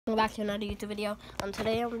Welcome back to another YouTube video.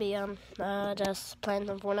 Today I'm gonna be just playing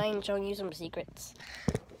some Fortnite and showing you some secrets.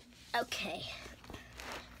 Okay.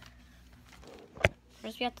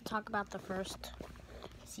 First we have to talk about the first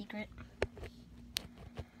secret.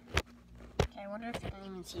 Okay, I wonder if you can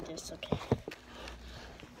even see this. Okay.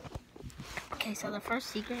 Okay, so the first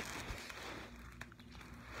secret.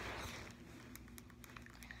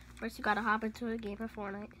 First you gotta hop into a game of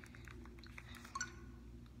Fortnite.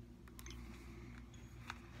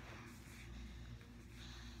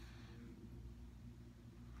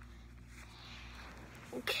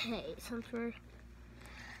 Okay, since we're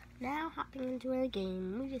now hopping into a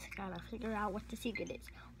game, we just gotta figure out what the secret is.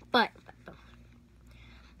 But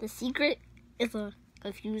the secret is a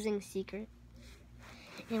confusing secret,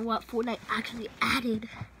 and what Fortnite actually added in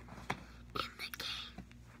the game.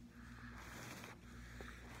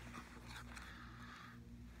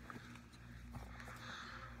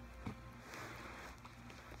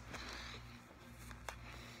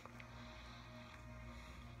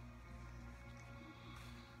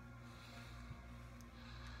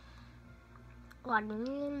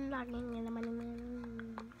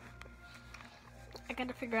 I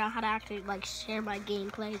gotta figure out how to actually share my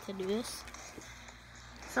gameplay to do this.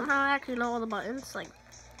 Somehow I actually know all the buttons.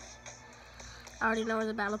 I already know where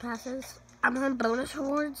the battle pass is. I'm on bonus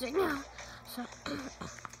rewards right now. So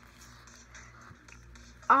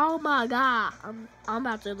oh my god, I'm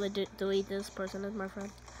about to legit delete this person as my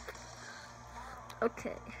friend.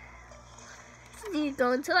 Okay. So you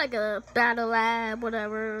go into a battle lab,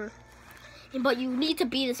 whatever. But you need to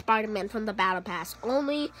be the Spider-Man from the Battle Pass.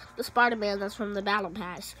 Only the Spider-Man that's from the Battle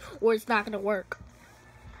Pass, or it's not going to work.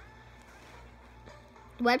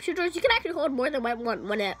 Web shooters, you can actually hold more than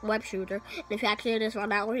one web shooter. And if you actually just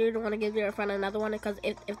run out here, you don't want to give your friend another one, because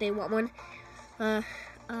if they want one, you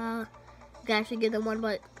can actually give them one,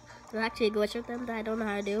 but there's actually a glitch with them that I don't know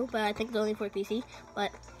how to do, but I think it's only for PC.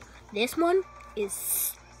 But this one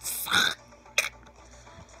is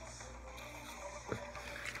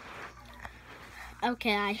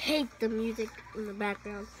okay, I hate the music in the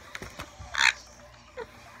background.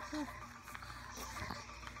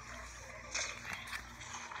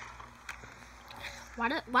 Why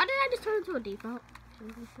did I just turn into a default?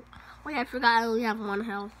 Wait, I forgot I only have 1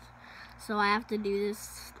 health. So I have to do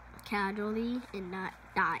this casually and not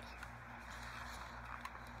die.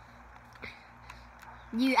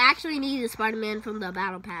 You actually need the Spider-Man from the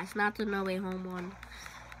Battle Pass, not the No Way Home one.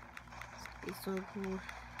 It's so cool.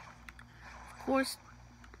 Of course,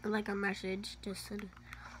 like a message just said,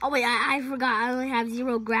 oh wait, I forgot, I only have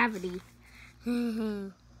 0 gravity.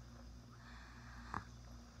 That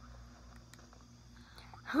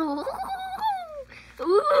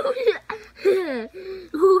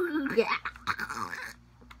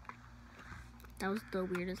was the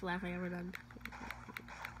weirdest laugh I ever done.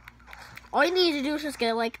 All you need to do is just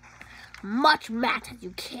get much max as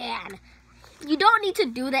you can. You don't need to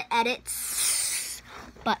do the edits,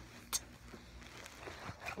 but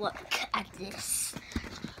look at this.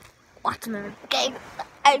 Watch another game.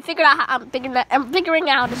 I'm figuring out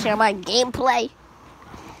how to share my gameplay.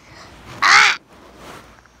 Ah!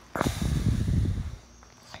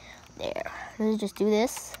 There. Let's just do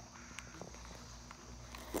this.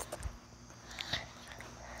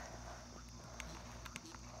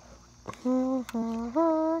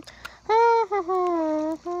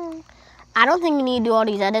 I don't think you need to do all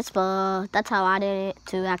these edits, but that's how I did it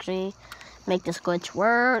to actually make this glitch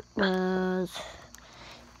work.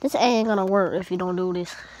 This ain't gonna work if you don't do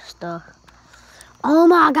this stuff. Oh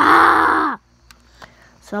my god!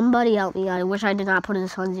 Somebody help me. I wish I did not put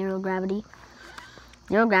this on 0 gravity.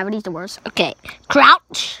 0 gravity is the worst. Okay,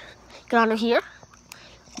 crouch. Get under here.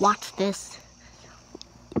 Watch this.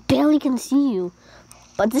 I barely can see you.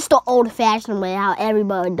 But this is the old-fashioned way how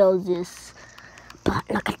everybody does this. But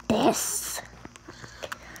look at this.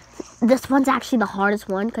 This one's actually the hardest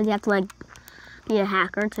one because you have to be a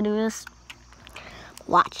hacker to do this.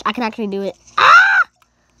 Watch, I can actually do it. Ah!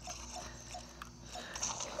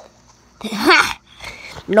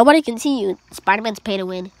 Nobody can see you. Spider-Man's pay to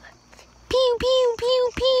win. Pew pew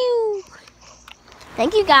pew pew.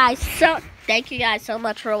 Thank you guys so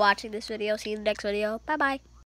much for watching this video. See you in the next video. Bye bye.